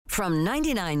From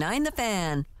 99.9 The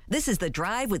Fan, this is The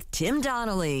Drive with Tim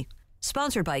Donnelly.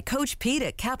 Sponsored by Coach Pete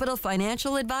at Capital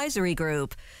Financial Advisory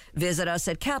Group. Visit us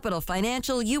at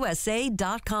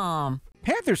capitalfinancialusa.com.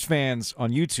 Panthers fans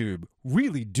on YouTube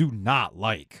really do not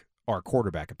like our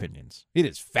quarterback opinions. It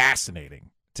is fascinating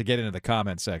to get into the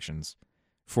comment sections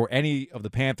for any of the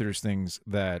Panthers things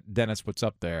that Dennis puts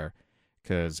up there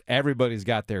because everybody's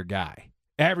got their guy.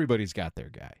 Everybody's got their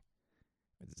guy.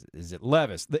 Is it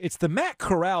Levis? It's the Matt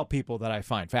Corral people that I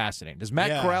find fascinating. Does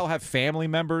Matt Corral have family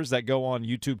members that go on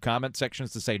YouTube comment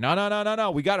sections to say,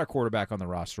 no, we got our quarterback on the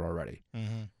roster already?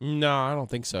 Mm-hmm. No, I don't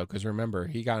think so, because remember,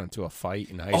 he got into a fight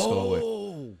in high school with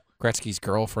Gretzky's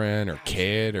girlfriend or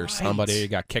kid or somebody,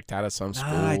 got kicked out of some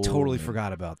school. I totally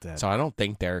forgot about that. So I don't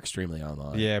think they're extremely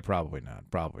online. Yeah, probably not.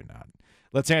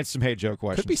 Let's answer some Hey Joe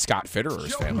questions. Could be Scott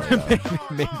Fitterer's family.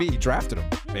 Maybe he drafted him.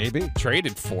 Maybe.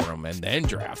 Traded for him and then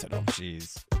drafted him.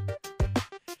 Jeez.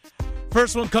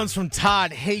 First one comes from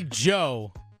Todd. Hey,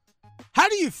 Joe, how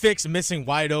do you fix missing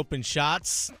wide open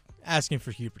shots? Asking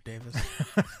for Hubert Davis.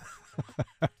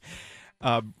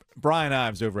 Brian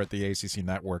Ives over at the ACC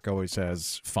Network always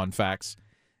has fun facts.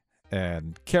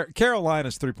 And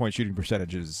Carolina's three-point shooting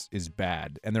percentage is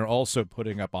bad, and they're also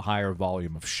putting up a higher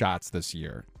volume of shots this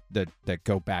year that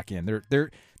go back in.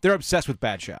 They're obsessed with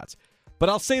bad shots. But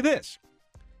I'll say this.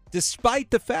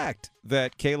 Despite the fact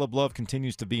that Caleb Love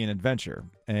continues to be an adventure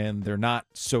and they're not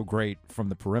so great from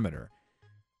the perimeter,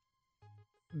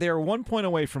 they're 1 point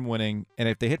away from winning, and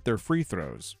if they hit their free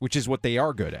throws, which is what they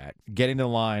are good at, getting to the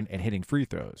line and hitting free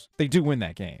throws, they do win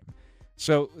that game.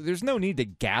 So there's no need to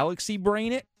galaxy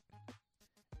brain it,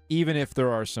 even if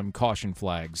there are some caution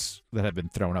flags that have been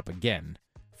thrown up again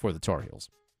for the Tar Heels.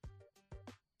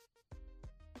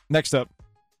 Next up.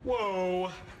 Whoa.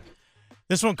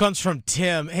 This one comes from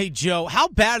Tim. Hey, Joe, how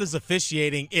bad is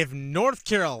officiating if North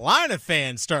Carolina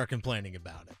fans start complaining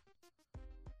about it?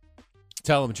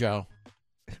 Tell him, Joe.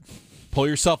 Pull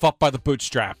yourself up by the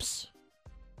bootstraps.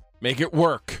 Make it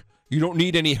work. You don't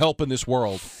need any help in this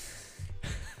world.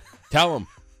 Tell him.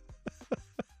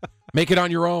 Make it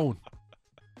on your own.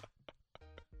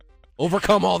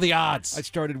 Overcome all the odds. I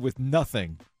started with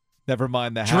nothing. Never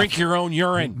mind the drink your own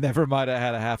urine. Never mind I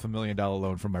had a $500,000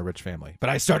 loan from my rich family. But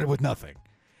I started with nothing.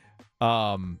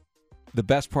 The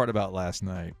best part about last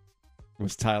night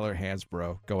was Tyler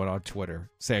Hansbrough going on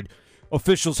Twitter saying,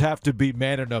 officials have to be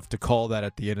man enough to call that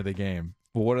at the end of the game.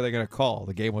 Well, what are they going to call?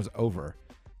 The game was over.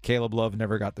 Caleb Love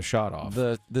never got the shot off.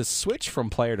 The switch from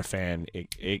player to fan,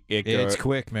 it's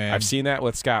quick, man. I've seen that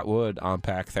with Scott Wood on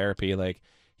Pack Therapy. Like,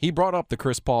 he brought up the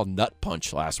Chris Paul nut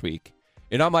punch last week.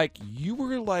 And I'm like, you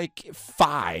were like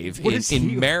 5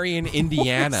 in Marion,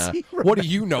 Indiana. What do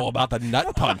you know about the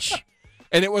nut punch?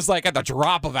 And it was like at the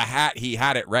drop of a hat, he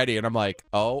had it ready. And I'm like,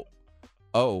 oh,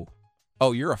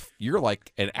 you're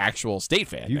like an actual State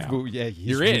fan now. Yeah,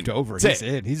 you're in. Moved over. He's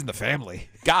in. He's in the family.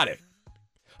 Got it.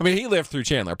 I mean, he lived through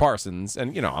Chandler Parsons,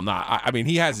 and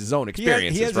he has his own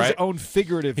experiences. He has right? his own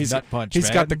figurative nut punch. He's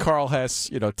got the Carl Hess,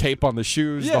 tape on the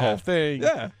shoes, the whole thing.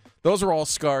 Yeah, those are all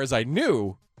scars I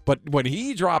knew. But when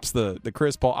he drops the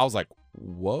Chris Paul, I was like,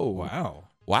 whoa.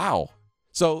 Wow.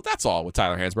 So that's all with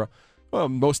Tyler Hansbrough. Well,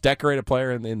 most decorated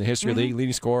player in the history of the league,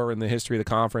 leading scorer in the history of the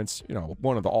conference,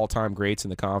 one of the all-time greats in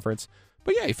the conference.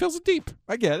 But, yeah, he feels it deep.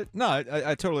 I get it. No,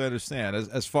 I totally understand.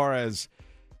 As far as,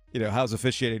 how's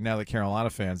officiating now that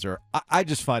Carolina fans are, I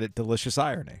just find it delicious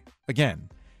irony. Again,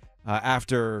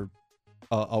 after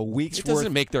a week's worth. It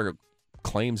doesn't make their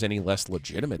claims any less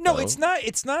legitimate. No, though. it's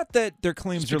not that their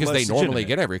claims just are because less they normally legitimate.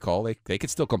 get every call. They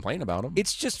could still complain about them.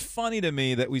 It's just funny to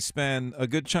me that we spend a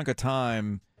good chunk of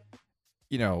time,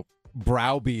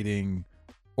 browbeating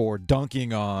or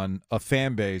dunking on a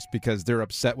fan base because they're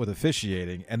upset with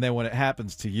officiating, and then when it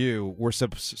happens to you, we're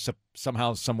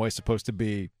somehow, some way supposed to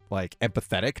be like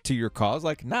empathetic to your cause.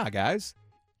 Like, nah, guys.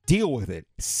 Deal with it.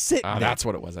 Sit there. That's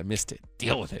what it was. I missed it.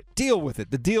 Deal with it. Deal with it.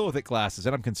 The deal with it glasses.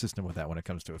 And I'm consistent with that when it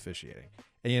comes to officiating.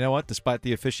 And you know what? Despite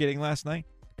the officiating last night,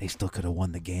 they still could have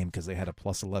won the game because they had a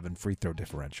plus 11 free throw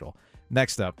differential.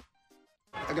 Next up.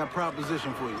 I got a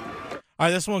proposition for you. All right,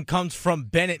 this one comes from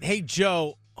Bennett. Hey,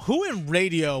 Joe, who in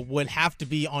radio would have to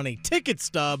be on a ticket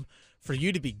stub for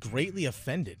you to be greatly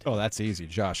offended? Oh, that's easy.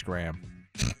 Josh Graham.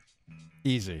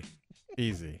 Easy.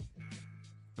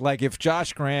 Like if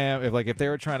Josh Graham, if they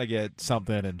were trying to get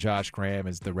something and Josh Graham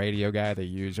is the radio guy they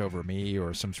use over me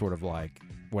or some sort of like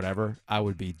whatever, I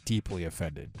would be deeply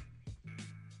offended.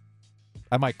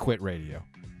 I might quit radio.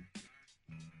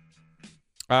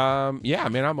 Yeah, I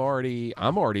mean, I'm already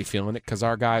feeling it because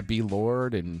our guy B.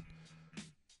 Lord and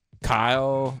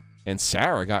Kyle and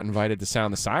Sarah got invited to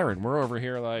sound the siren. We're over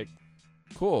here like,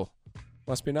 cool.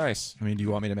 Must be nice. I mean, do you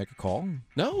want me to make a call?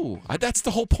 No, that's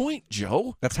the whole point,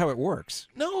 Joe. That's how it works.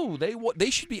 No, they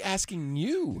should be asking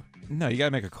you. No, you got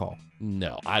to make a call.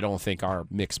 No, I don't think our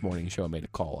Mixed Morning Show made a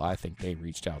call. I think they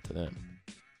reached out to them.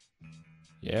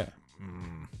 Yeah.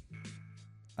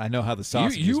 I know how the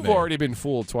sausage is You've made. already been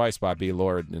fooled twice by B.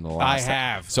 Lord in the last I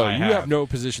have. So I you have. have no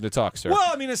position to talk, sir.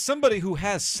 Well, I mean, as somebody who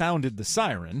has sounded the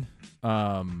siren,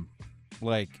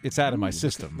 like, it's out of my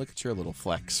system. Look at your little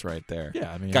flex right there.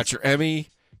 Yeah, I mean, got your Emmy,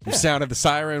 your sound of the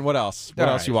siren. What else? What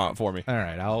All else right. you want for me? All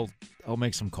right, I'll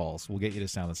make some calls. We'll get you to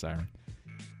sound the siren.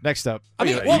 Next up,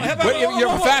 You have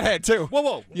a fat head too.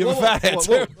 Whoa! You have a fat head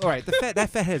too. All right, that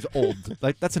fat head is old.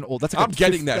 Like that's an old. That's like I'm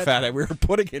getting that fat head. We were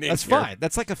putting it in. That's here. fine.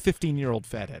 That's like a 15-year-old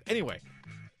fat head. Anyway,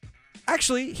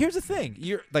 actually, here's the thing.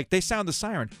 You're like they sound the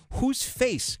siren. Whose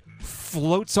face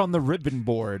floats on the ribbon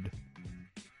board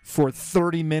for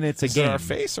 30 minutes a Is game? it our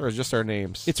face or just our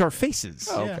names? It's our faces.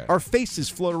 Oh, okay. Our faces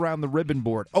float around the ribbon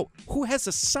board. Oh, who has a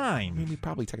I sign? mean, we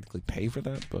probably technically pay for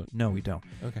that, but No, we don't.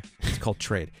 okay. It's called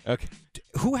trade. Okay.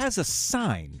 Who has a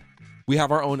sign? We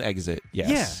have our own exit.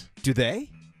 Yes. Yeah. Do they?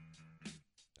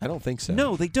 I don't think so.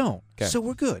 No, they don't. Okay. So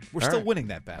we're good. We're All still right. winning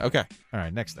that battle. Okay. All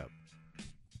right, next up.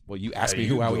 Well, you asked me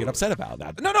who I would get upset about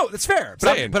that. No, that's fair.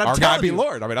 Saying, I'm our guy telling be you.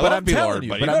 Lord. I mean, I But love I'm be telling Lord, you,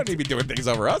 but but you I'm- don't need to be doing things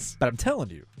over us. But I'm telling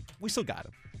you, we still got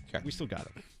him. Okay. We still got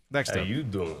him. Next up. you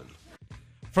doing?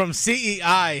 From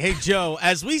CEI, hey Joe,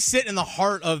 as we sit in the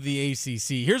heart of the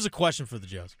ACC, here's a question for the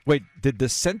Joes. Wait, did the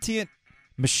sentient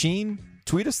machine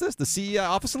tweet us this? The CEI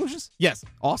Office Solutions? Yes,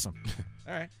 Awesome.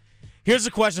 All right. here's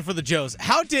a question for the Joes.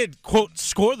 How did, quote,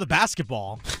 score the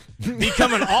basketball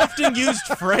become an often used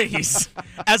phrase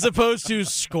as opposed to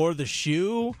score the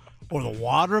shoe or the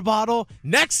water bottle?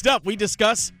 Next up, we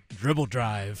discuss dribble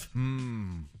drive.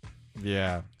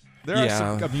 Yeah. There are Yeah.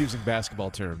 some amusing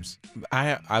basketball terms.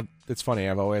 It's funny.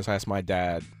 I've always asked my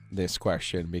dad this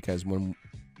question because when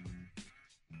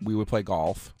we would play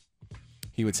golf,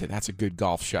 he would say, "That's a good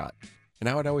golf shot," and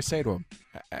I would always say to him,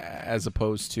 as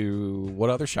opposed to what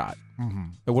other shot?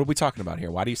 Mm-hmm. What are we talking about here?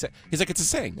 Why do you say? He's like, "It's a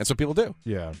saying. That's what people do."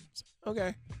 Yeah.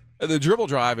 Okay. The dribble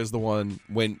drive is the one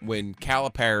when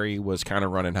Calipari was kind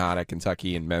of running hot at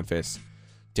Kentucky and Memphis.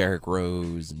 Derrick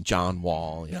Rose and John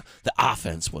Wall, the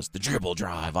offense was the dribble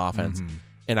drive offense. Mm-hmm.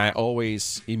 And I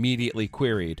always immediately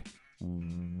queried,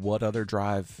 what other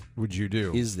drive Would you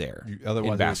do? is there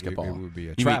Otherwise, in basketball? it would be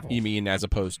a You travel. mean as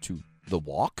opposed to the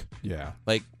walk? Yeah.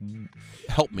 Like,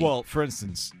 help me. Well, for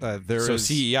instance, there so is...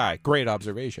 CEI, great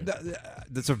observation.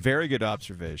 That's a very good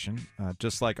observation.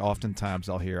 Just like oftentimes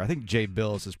I'll hear, I think Jay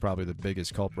Bills is probably the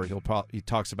biggest culprit. He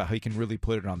talks about how he can really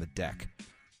put it on the deck.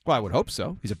 Well, I would hope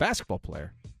so. He's a basketball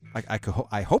player.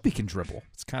 I hope he can dribble.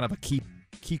 It's kind of a key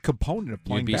component of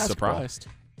playing You'd be basketball. surprised.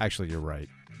 Actually, you're right.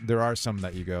 There are some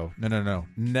that you go, no,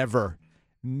 never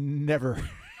never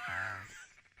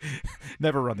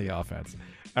run the offense.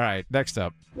 All right, next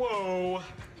up.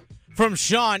 From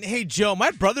Sean, hey Joe,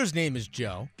 my brother's name is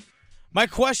Joe. My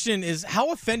question is,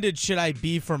 how offended should I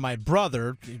be for my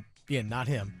brother, yeah, not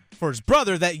him, for his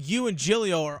brother, that you and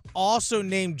Giglio are also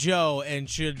named Joe, and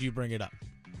should you bring it up?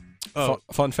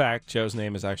 Fun fact, Joe's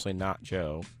name is actually not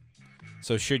Joe.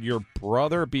 So should your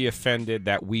brother be offended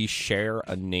that we share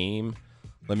a name?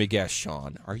 Let me guess,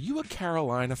 Sean. Are you a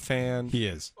Carolina fan? He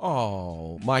is.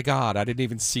 Oh, my God. I didn't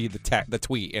even see the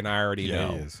tweet, and I already Yeah,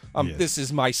 know. he is. This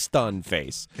is my stunned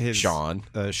face, Sean.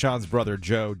 Sean's brother,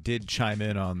 Joe, did chime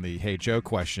in on the Hey Joe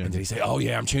question. And did he say, oh,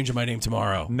 yeah, I'm changing my name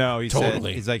tomorrow? No, he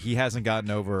Totally. said, he's like, he hasn't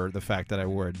gotten over the fact that I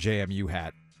wore a JMU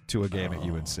hat to a game at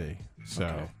UNC. So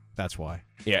okay. that's why.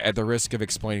 Yeah, at the risk of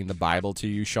explaining the Bible to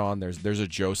you, Sean, there's a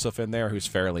Joseph in there who's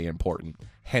fairly important,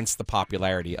 hence the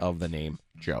popularity of the name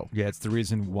Joe. Yeah, it's the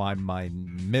reason why my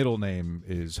middle name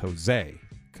is Jose,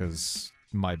 because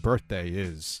my birthday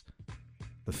is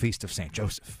the Feast of St.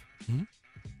 Joseph. Mhm.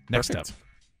 Next Perfect. up.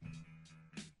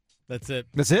 That's it.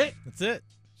 That's it? That's it.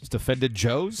 Just offended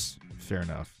Joes? Fair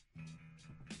enough.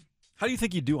 How do you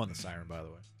think you do on the siren, by the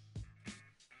way?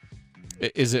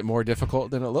 Is it more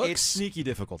difficult than it looks? It's sneaky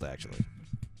difficult, actually.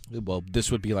 Well,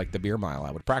 this would be like the beer mile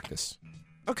I would practice.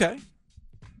 Okay.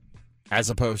 As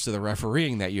opposed to the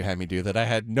refereeing that you had me do that I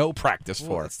had no practice Well,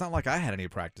 for. it's not like I had any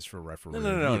practice for refereeing.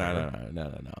 No.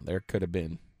 either. There could have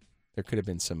been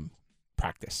some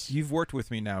practice. You've worked with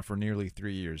me now for nearly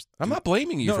 3 years. I'm not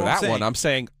blaming you No, for I'm that saying- one. I'm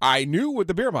saying I knew with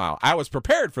the beer mile. I was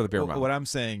prepared for the beer Well, mile. what I'm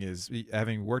saying is,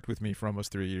 having worked with me for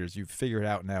almost 3 years, you've figured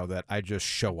out now that I just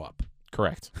show up.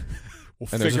 Correct. We'll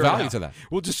And there's a figure it value out. to that.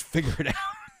 We'll just figure it out.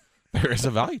 There is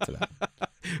a value to that.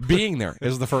 Being there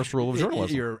is the first rule of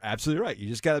journalism. You're absolutely right. You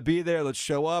just got to be there. Let's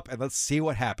show up and let's see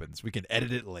what happens. We can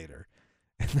edit it later.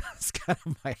 And that's kind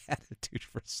of my attitude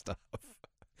for stuff.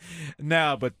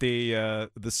 No, but the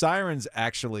sirens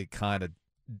actually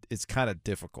it's kind of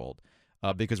difficult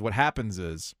because what happens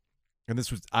is, and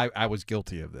this was I was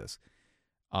guilty of this.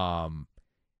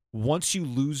 Once you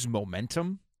lose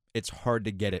momentum, it's hard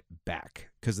to get it back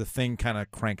because the thing kind of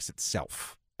cranks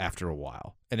itself after a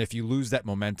while. And if you lose that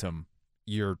momentum,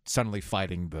 you're suddenly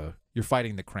fighting the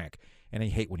crank. And I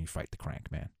hate when you fight the crank,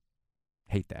 man.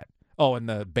 Hate that. Oh, and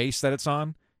the base that it's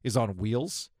on is on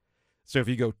wheels. So if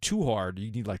you go too hard,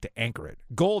 you need to anchor it.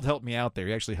 Gold helped me out there.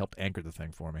 He actually helped anchor the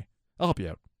thing for me. I'll help you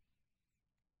out.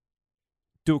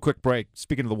 Do a quick break.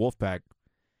 Speaking of the Wolfpack,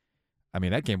 I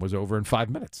mean, that game was over in 5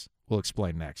 minutes. We'll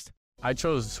explain next. I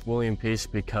chose William Peace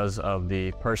because of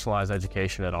the personalized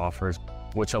education it offers,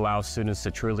 which allows students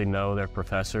to truly know their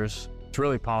professors. It's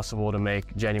really possible to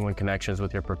make genuine connections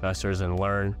with your professors and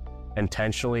learn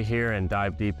intentionally here and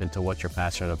dive deep into what you're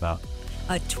passionate about.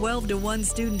 A 12-to-1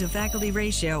 student-to-faculty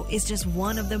ratio is just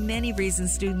one of the many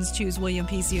reasons students choose William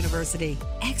Peace University.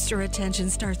 Extra attention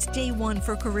starts day one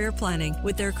for career planning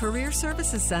with their Career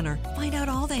Services Center. Find out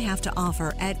all they have to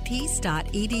offer at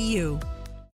peace.edu.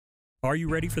 Are you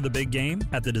ready for the big game?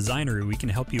 At The Designery, we can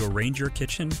help you arrange your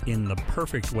kitchen in the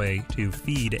perfect way to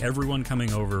feed everyone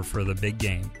coming over for the big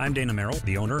game. I'm Dana Merrill,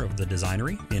 the owner of The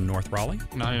Designery in North Raleigh.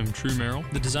 And I am True Merrill.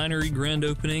 The Designery grand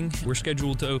opening, we're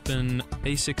scheduled to open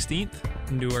May 16th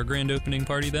and do our grand opening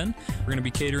party then. We're going to be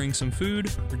catering some food.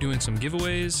 We're doing some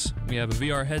giveaways. We have a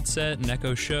VR headset, an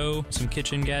Echo Show, some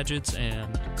kitchen gadgets,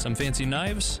 and some fancy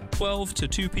knives. 12 to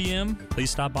 2 p.m.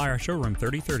 Please stop by our showroom,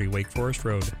 3030 Wake Forest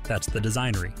Road. That's The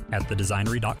Designery at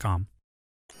thedesignery.com.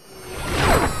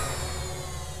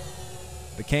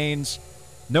 The Canes,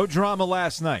 no drama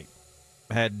last night.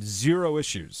 Had 0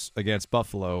 issues against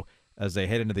Buffalo as they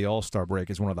head into the All-Star break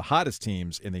as one of the hottest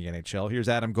teams in the NHL. Here's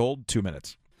Adam Gold, 2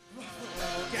 minutes.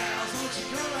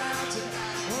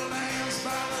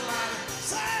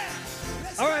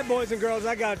 All right, boys and girls,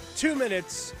 I got 2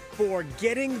 minutes for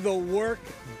getting the work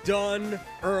done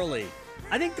early.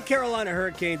 I think the Carolina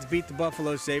Hurricanes beat the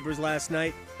Buffalo Sabres last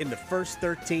night in the first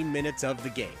 13 minutes of the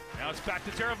game. Now it's back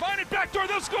to Teravainen, backdoor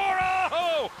the score,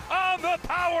 oh, on the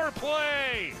power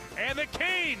play. And the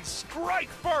Canes strike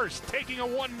first, taking a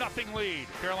 1-0 lead.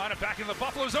 Carolina back in the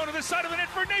Buffalo zone to the side of the net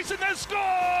for Nason, the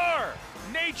score!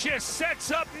 Natchez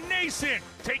sets up Nason,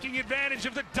 taking advantage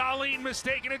of the Dahlin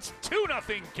mistake, and it's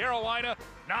 2-0 Carolina.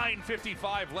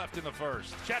 9:55 left in the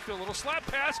first. Chatfield, a little slap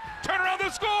pass, turn around the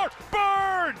score,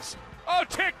 Burns! Oh,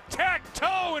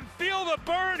 tic-tac-toe, and feel the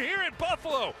burn here in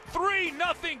Buffalo.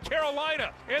 3-0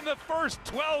 Carolina in the first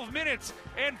 12 minutes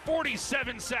and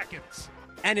 47 seconds.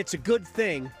 And it's a good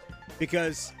thing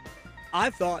because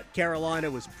I thought Carolina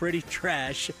was pretty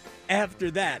trash after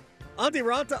that. Antti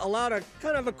Ranta allowed a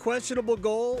kind of a questionable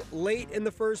goal late in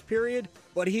the first period,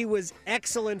 but he was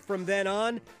excellent from then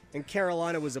on, and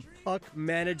Carolina was a puck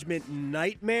management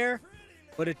nightmare.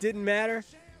 But it didn't matter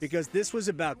because this was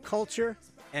about culture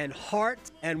and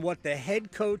heart and what the head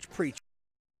coach preached.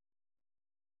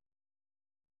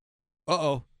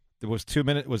 There was 2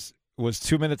 minutes was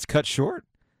 2 minutes cut short.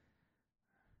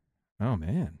 Oh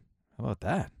man, how about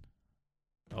that?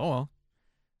 Oh well.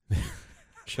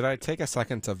 Should I take a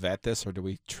second to vet this, or do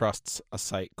we trust a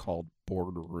site called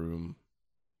Boardroom.tv?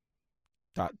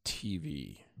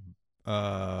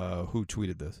 Who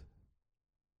tweeted this?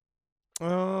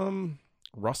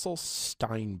 Russell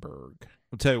Steinberg.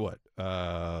 I'll tell you what.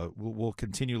 We'll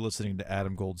continue listening to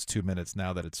Adam Gold's 2 minutes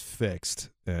now that it's fixed,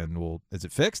 and is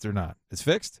it fixed or not? It's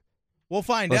fixed. We'll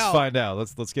find Let's out. find out.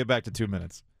 Let's get back to 2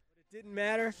 minutes. It didn't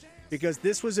matter because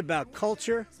this was about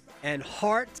culture and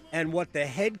heart and what the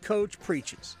head coach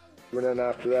preaches. And then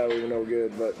after that, we were no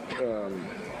good. But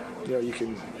you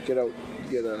can get a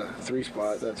 3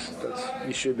 spot. That's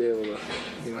you should be able to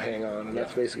hang on, and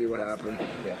that's basically what happened.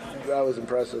 Yeah, that was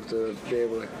impressive to be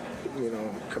able to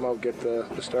come out, get the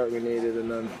start we needed,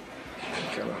 and then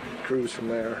kind of cruise from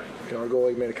there. Our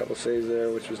goalie made a couple saves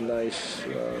there, which was nice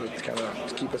to kind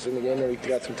of keep us in the game. And we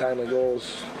got some timely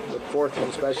goals. The fourth one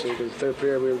especially, because the third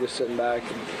period we were just sitting back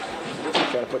and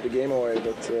kind of put the game away.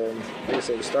 But like I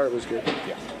said, the start was good.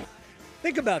 Yeah.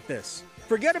 Think about this.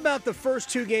 Forget about the first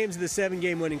 2 games of the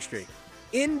 7-game winning streak.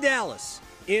 In Dallas,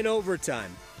 in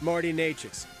overtime, Marty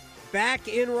Natchez. Back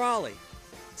in Raleigh.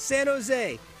 San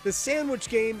Jose, the sandwich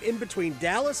game in between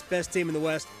Dallas, best team in the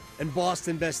West, and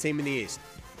Boston, best team in the East.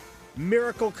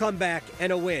 Miracle comeback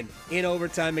and a win in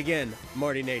overtime again,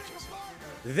 Marty Natchez.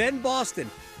 Then Boston,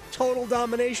 total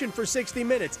domination for 60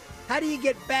 minutes. How do you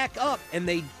get back up? And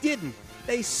they didn't.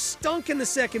 They stunk in the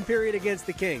second period against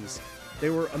the Kings. They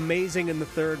were amazing in the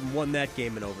third and won that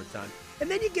game in overtime.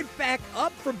 And then you get back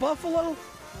up for Buffalo?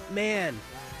 Man,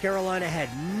 Carolina had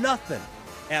nothing.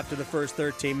 after the first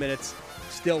 13 minutes,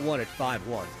 still won at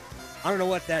 5-1. I don't know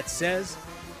what that says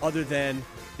other than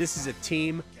this is a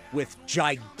team with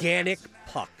gigantic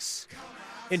pucks.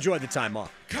 Enjoy the time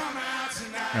off.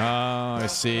 Oh, I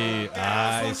see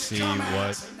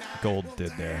what Gold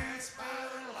did there.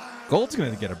 Gold's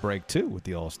going to get a break, too, with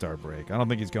the All-Star break. I don't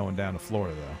think he's going down to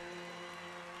Florida, though.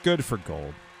 Good for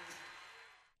Gold.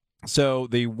 So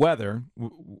the weather,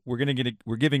 we're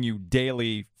giving you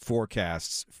daily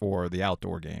forecasts for the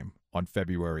outdoor game on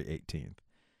February 18th.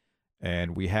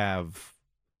 And we have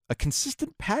a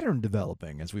consistent pattern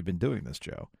developing as we've been doing this,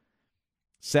 Joe.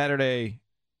 Saturday,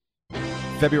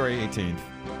 February 18th,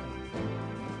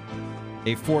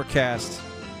 a forecast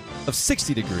of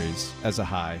 60 degrees as a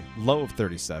high, low of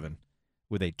 37,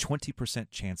 with a 20%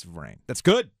 chance of rain. That's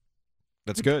good.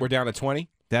 That's good. We're down to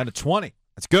 20? Down to 20.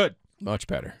 That's good. Much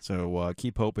better. So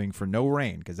keep hoping for no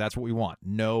rain, because that's what we want.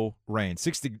 No rain.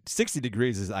 60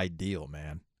 degrees is ideal,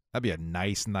 man. That'd be a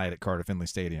nice night at Carter Finley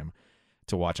Stadium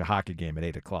to watch a hockey game at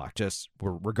 8 o'clock. Just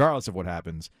regardless of what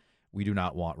happens, we do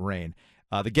not want rain.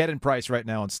 The get-in price right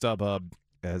now on StubHub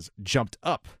has jumped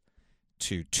up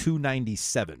to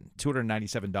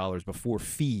 $297 before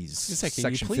fees.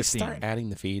 Can you please 15. start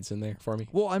adding the fees in there for me?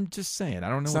 Well, I'm just saying. I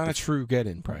don't know. It's not a true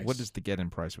get-in price. What is the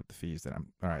get-in price with the fees? All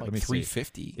right, like let me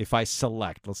 $350. see. If I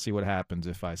select, let's see what happens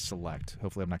if I select.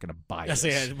 Hopefully, I'm not going to buy Yes,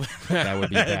 this. yeah. That would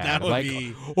be bad. That would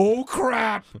be. Oh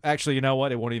crap! Actually, you know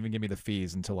what? It won't even give me the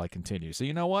fees until I continue. So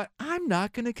you know what? I'm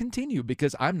not going to continue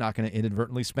because I'm not going to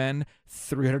inadvertently spend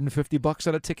 $350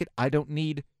 on a ticket I don't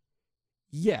need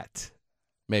yet.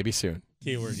 Maybe soon.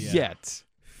 Keyword, yeah. Yet.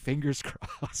 Fingers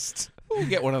crossed. We'll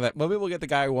get one of that. Maybe we'll get the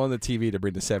guy who won the TV to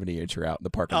bring the 70-incher out in the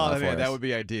parking lot for us. That would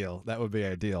be ideal. That would be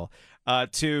ideal.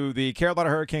 To the Carolina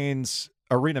Hurricanes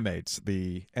arena mates,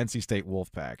 the NC State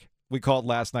Wolfpack. We called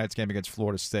last night's game against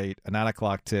Florida State a 9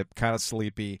 o'clock tip, kind of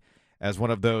sleepy, as one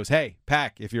of those, hey,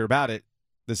 Pack, if you're about it,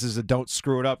 this is a don't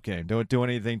screw it up game. Don't do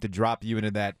anything to drop you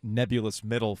into that nebulous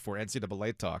middle for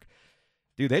NCAA talk.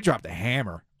 Dude, they dropped a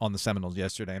hammer on the Seminoles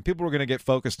yesterday, and people were going to get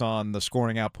focused on the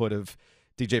scoring output of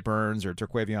DJ Burns or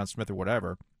Terquavion Smith or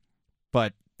whatever,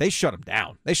 but they shut them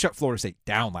down. They shut Florida State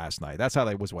down last night. That's how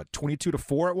they was,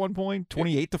 22-4 at one point?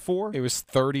 28-4? It was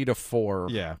 30-4.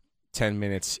 Yeah. 10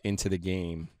 minutes into the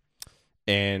game.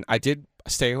 And I did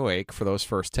stay awake for those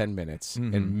first 10 minutes,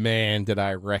 and man, did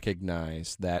I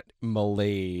recognize that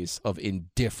malaise of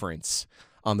indifference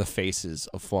on the faces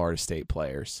of Florida State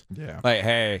players. Yeah. Like,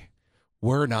 hey,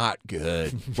 we're not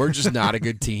good. We're just not a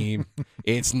good team.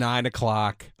 It's 9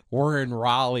 o'clock. We're in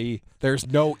Raleigh. There's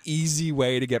no easy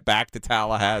way to get back to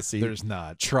Tallahassee. There's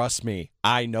not. Trust me.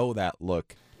 I know that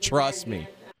look. Trust me.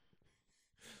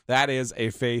 That is a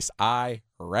face I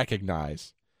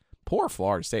recognize. Poor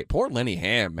Florida State. Poor Lenny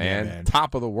Ham, man. Yeah, man.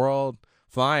 Top of the world.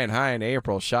 Flying high in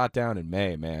April, shot down in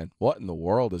May, man. What in the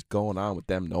world is going on with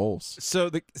them Knowles? So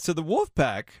the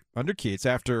Wolfpack under Keats,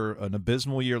 after an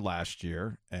abysmal year last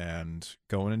year and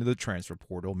going into the transfer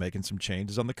portal, making some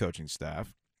changes on the coaching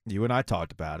staff, you and I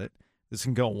talked about it. This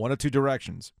can go in one of two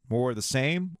directions. More of the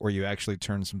same, or you actually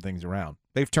turn some things around.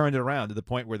 They've turned it around to the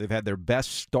point where they've had their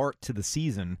best start to the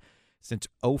season since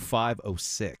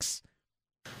 05-06.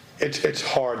 It's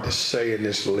hard to say in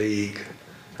this league.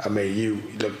 I mean,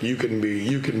 you can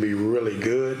be really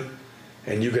good,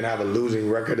 and you can have a losing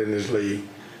record in this league.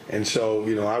 And so,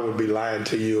 I would be lying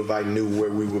to you if I knew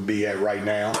where we would be at right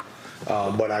now.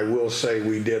 But I will say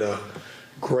we did a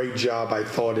great job, I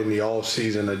thought, in the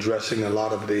offseason addressing a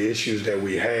lot of the issues that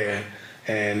we had,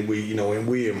 and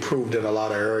we improved in a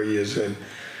lot of areas. And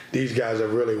these guys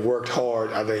have really worked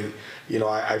hard. I think,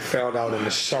 I found out in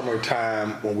the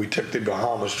summertime when we took the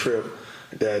Bahamas trip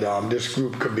that this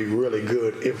group could be really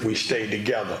good if we stayed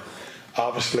together.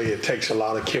 Obviously, it takes a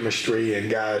lot of chemistry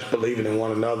and guys believing in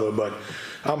one another, but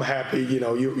I'm happy.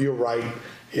 You're right.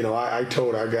 I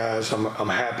told our guys I'm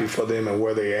happy for them and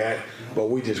where they're at, but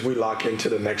we lock into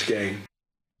the next game.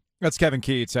 That's Kevin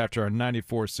Keats after a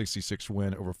 94-66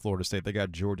 win over Florida State. They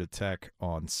got Georgia Tech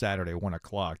on Saturday, 1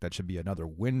 o'clock. That should be another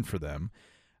win for them,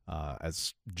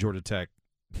 as Georgia Tech,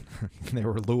 they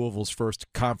were Louisville's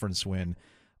first conference win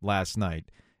last night.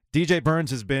 DJ Burns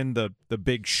has been the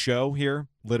big show here,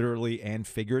 literally and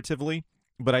figuratively,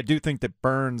 but I do think that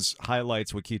Burns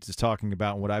highlights what Keats is talking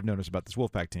about and what I've noticed about this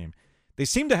Wolfpack team. They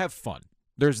seem to have fun.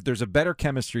 There's a better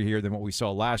chemistry here than what we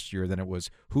saw last year than it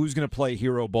was who's going to play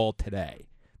hero ball today.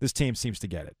 This team seems to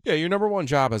get it. Yeah, your number one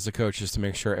job as a coach is to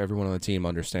make sure everyone on the team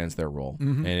understands their role,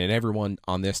 and everyone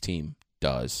on this team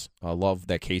does. I love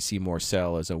that Casey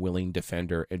Morcell is a willing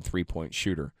defender and three-point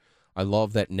shooter. I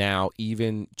love that now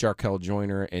even Jarkel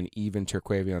Joyner and even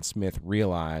Terquavion Smith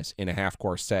realize in a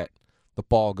half-court set the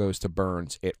ball goes to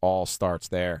Burns. It all starts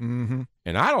there. Mm-hmm.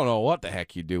 And I don't know what the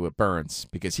heck you do with Burns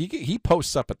because he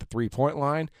posts up at the 3-point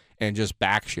line and just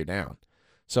backs you down.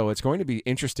 So it's going to be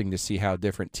interesting to see how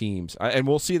different teams, and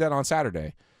we'll see that on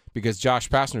Saturday because Josh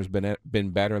Pastner's been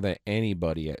better than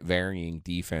anybody at varying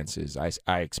defenses.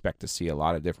 I expect to see a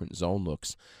lot of different zone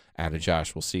looks out of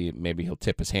Josh. We'll see. Maybe he'll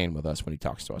tip his hand with us when he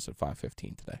talks to us at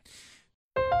 5:15 today.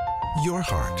 Your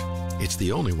heart. It's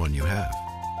the only one you have.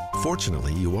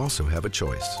 Fortunately, you also have a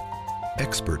choice.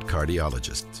 Expert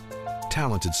cardiologists,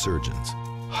 talented surgeons,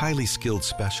 highly skilled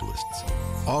specialists,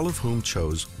 all of whom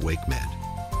chose WakeMed.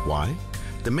 Why?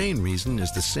 The main reason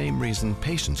is the same reason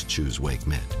patients choose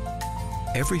WakeMed.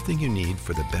 Everything you need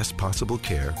for the best possible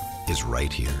care is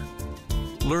right here.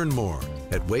 Learn more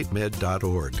at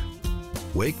wakemed.org.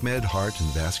 WakeMed Heart and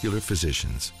Vascular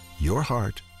Physicians. Your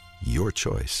heart, your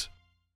choice.